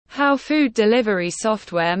How food delivery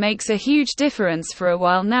software makes a huge difference. For a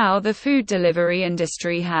while now, the food delivery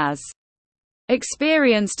industry has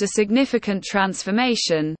experienced a significant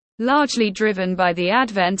transformation, largely driven by the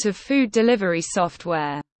advent of food delivery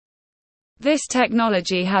software. This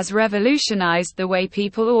technology has revolutionized the way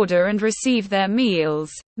people order and receive their meals,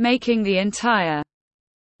 making the entire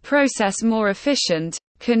process more efficient,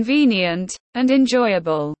 convenient, and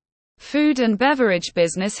enjoyable. Food and beverage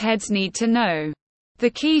business heads need to know the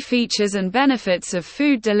key features and benefits of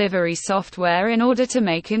food delivery software in order to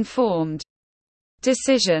make informed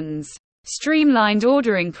decisions. Streamlined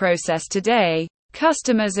ordering process. Today,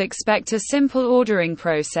 customers expect a simple ordering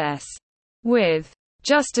process. With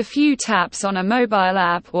just a few taps on a mobile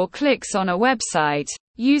app or clicks on a website,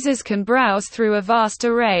 users can browse through a vast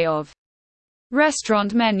array of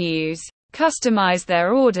restaurant menus, customize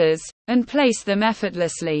their orders, and place them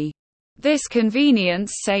effortlessly. This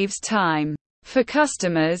convenience saves time for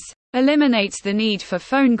customers, eliminates the need for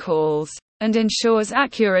phone calls, and ensures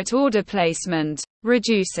accurate order placement,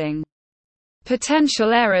 reducing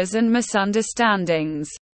potential errors and misunderstandings.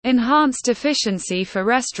 Enhanced efficiency for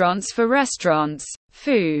restaurants. For restaurants,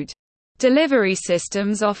 food delivery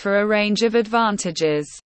systems offer a range of advantages.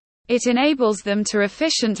 It enables them to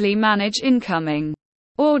efficiently manage incoming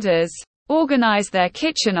orders, organize their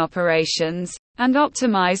kitchen operations, and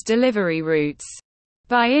optimize delivery routes.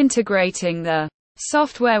 By integrating the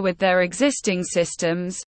software with their existing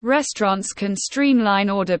systems, restaurants can streamline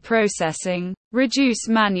order processing, reduce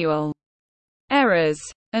manual errors,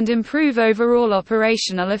 and improve overall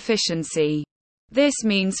operational efficiency. This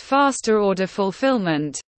means faster order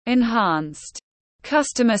fulfillment, enhanced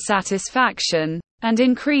customer satisfaction, and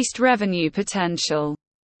increased revenue potential.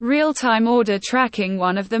 Real-time order tracking.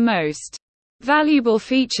 One of the most valuable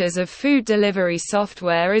features of food delivery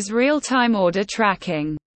software is real-time order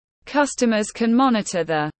tracking. Customers can monitor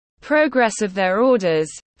the progress of their orders,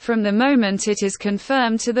 from the moment it is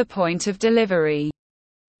confirmed to the point of delivery.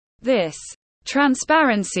 This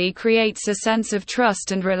transparency creates a sense of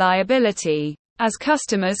trust and reliability, as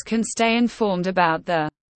customers can stay informed about the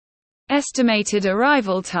estimated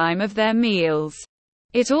arrival time of their meals.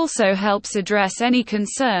 It also helps address any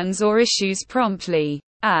concerns or issues promptly,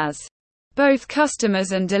 as both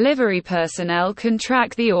customers and delivery personnel can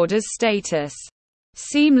track the order's status.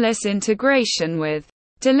 Seamless integration with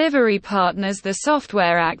delivery partners. The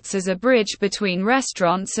software acts as a bridge between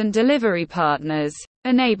restaurants and delivery partners,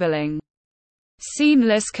 enabling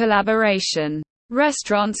seamless collaboration.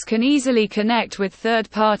 Restaurants can easily connect with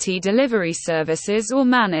third-party delivery services or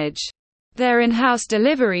manage their in-house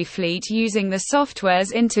delivery fleet using the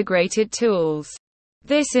software's integrated tools.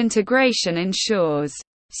 This integration ensures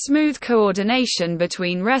smooth coordination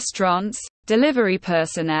between restaurants, delivery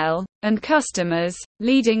personnel, and customers,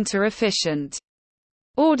 leading to efficient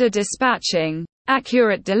order dispatching,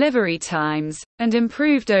 accurate delivery times, and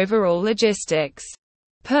improved overall logistics.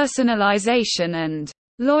 Personalization and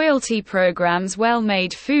loyalty programs.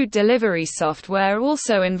 Well-made food delivery software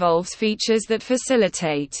also involves features that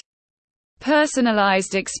facilitate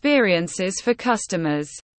personalized experiences for customers.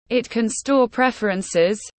 It can store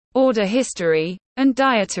preferences, order history, and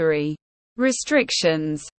dietary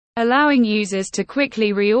restrictions, allowing users to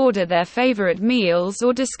quickly reorder their favorite meals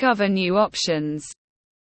or discover new options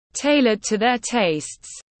tailored to their tastes.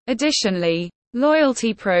 Additionally,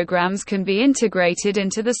 loyalty programs can be integrated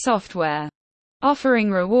into the software,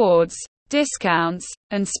 offering rewards, discounts,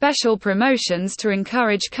 and special promotions to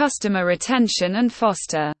encourage customer retention and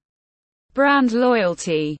foster brand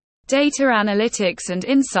loyalty. Data analytics and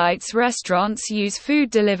insights. Restaurants use food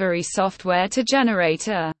delivery software to generate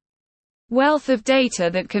a wealth of data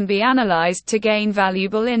that can be analyzed to gain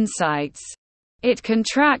valuable insights. It can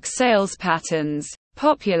track sales patterns,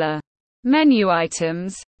 popular menu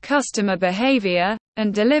items, customer behavior,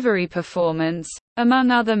 and delivery performance, among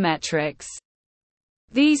other metrics.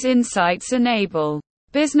 These insights enable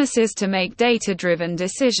businesses to make data-driven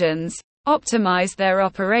decisions, optimize their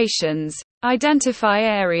operations, identify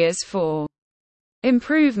areas for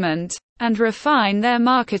improvement, and refine their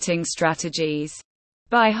marketing strategies.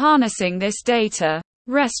 By harnessing this data,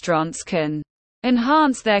 restaurants can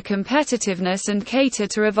enhance their competitiveness and cater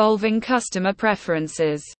to evolving customer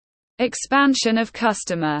preferences. Expansion of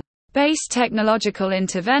customer-based technological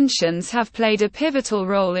interventions have played a pivotal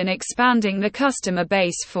role in expanding the customer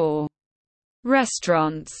base for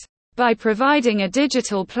restaurants. By providing a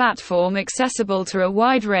digital platform accessible to a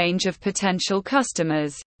wide range of potential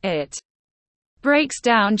customers, it breaks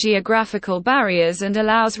down geographical barriers and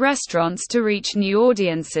allows restaurants to reach new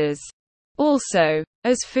audiences. Also,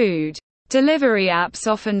 as food delivery apps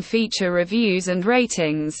often feature reviews and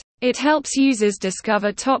ratings, It helps users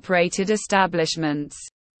discover top-rated establishments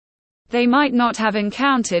they might not have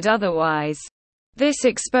encountered otherwise. This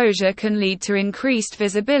exposure can lead to increased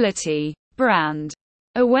visibility, brand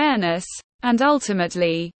awareness, and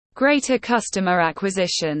ultimately, greater customer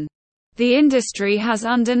acquisition. The industry has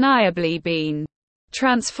undeniably been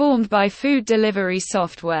transformed by food delivery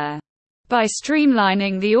software. By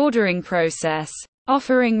streamlining the ordering process,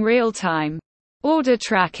 offering real-time order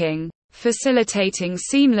tracking, facilitating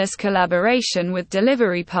seamless collaboration with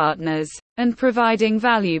delivery partners, and providing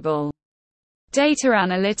valuable data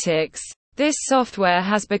analytics, this software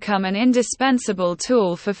has become an indispensable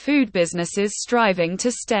tool for food businesses striving to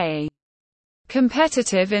stay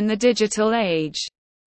competitive in the digital age.